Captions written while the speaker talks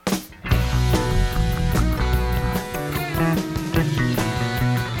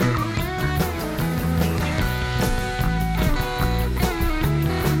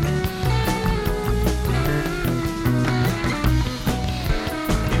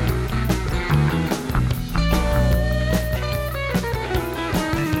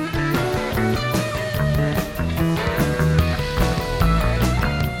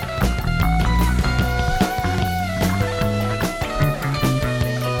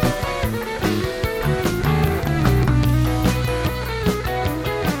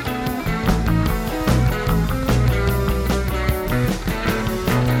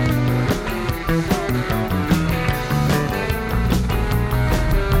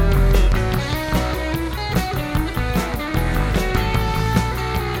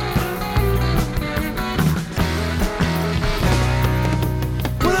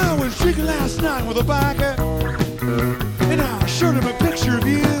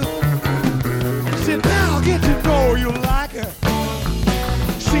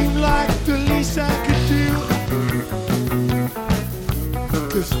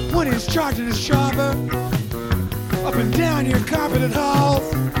charging his chopper up and down your carpeted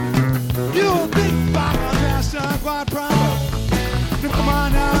halls. You'll think about my pastime quite proper. Never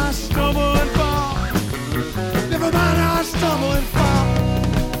mind how I stumble and fall. Never mind how I stumble and fall.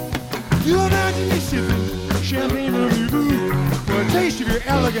 You imagine me sipping champagne from your boot for a taste of your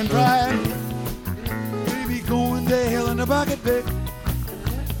elegant pride. Maybe going to hell in a bucket, babe,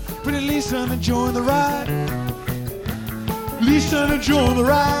 but at least I'm enjoying the ride. At least I'm enjoying the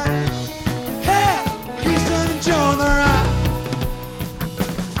ride. Hey, at least I'm enjoying the ride.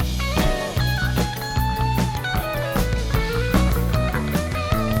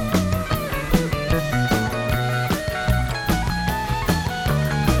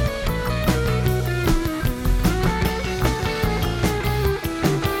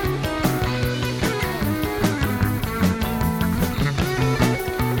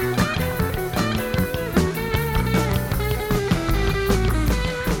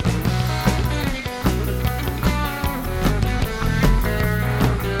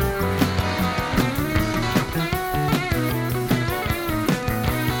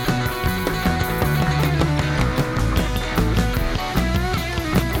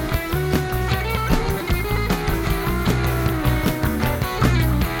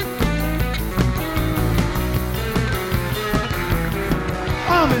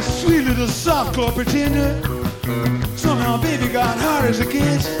 The softcore pretender. Somehow baby got hard as a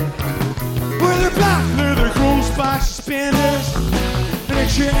kid. Wear their black leather chrome spike suspenders and a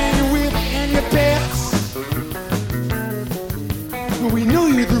chair and your whip and your pets. Well, we know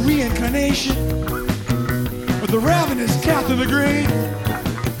you're the reincarnation of the ravenous cat of the green.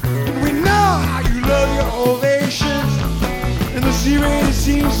 And we know how you love your ovations and the C-rated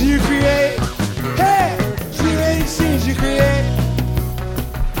scenes you create. Hey, C-rated scenes you create.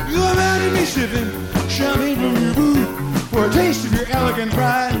 You imagine me sipping champagne from your boot for a taste of your elegant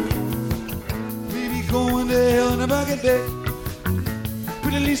pride. Maybe going to hell in a bucket, babe,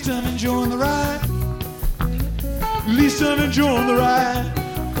 but at least I'm enjoying the ride. At least I'm enjoying the ride.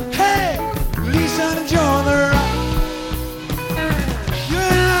 Hey, at least I'm enjoying the ride. You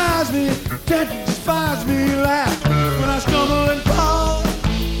analyze me, can't despise me, laugh when I stumble and fall.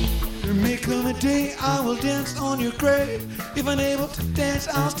 There may come a day I will dance on your grave. If unable to dance,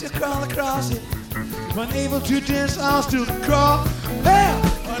 I'll still crawl across it. If unable to dance, I'll still crawl. Hey,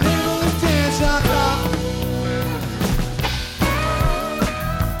 unable to dance, I'll crawl.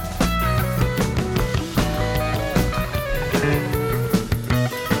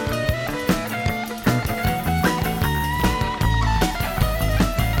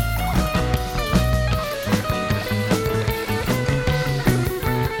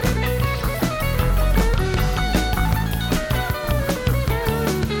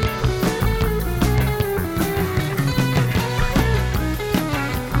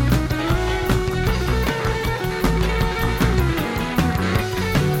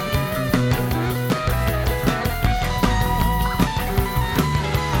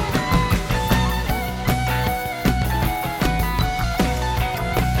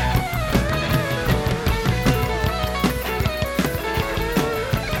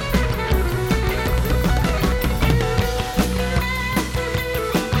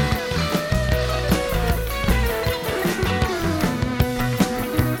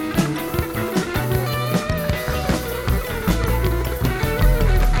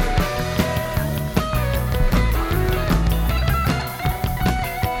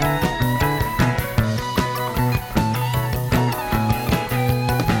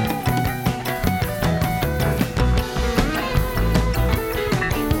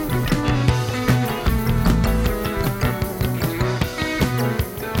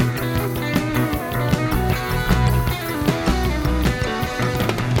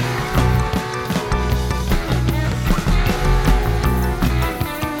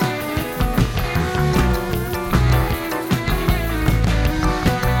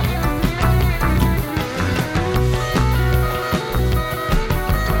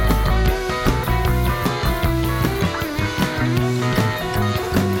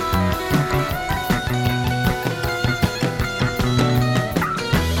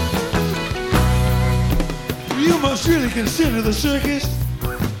 Really consider the circus,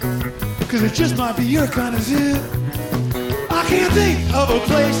 cause it just might be your kind of zoo. I can't think of a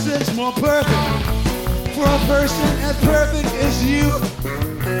place that's more perfect for a person as perfect as you.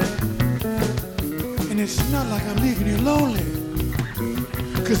 And it's not like I'm leaving you lonely,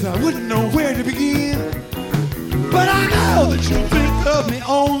 cause I wouldn't know where to begin. But I know that you'll think of me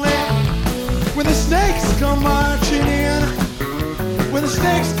only when the snakes come marching in. When the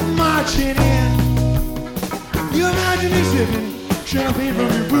snakes come marching in. You imagine me sipping champagne from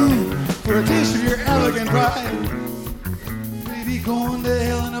your boot for for a taste of your elegant pride. Maybe going to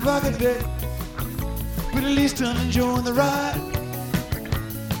hell in a bucket bed, but at least I'm enjoying the ride.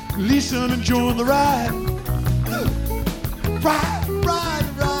 At least I'm enjoying the ride. Ride, ride,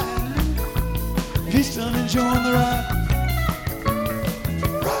 ride. At least I'm enjoying the ride.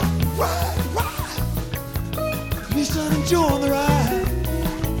 Ride, ride, ride. At least I'm enjoying the ride.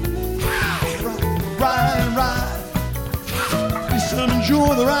 Ride, ride. At least I'm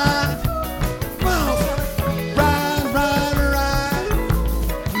enjoying the ride. Ride, ride, ride.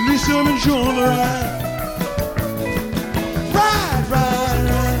 At least I'm enjoying the ride. Ride, ride,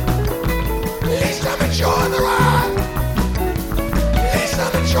 ride. At least I'm enjoying the ride. At least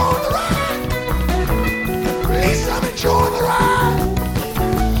I'm enjoying the ride. At least I'm enjoying the ride.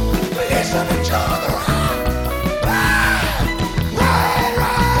 At least I'm enjoying.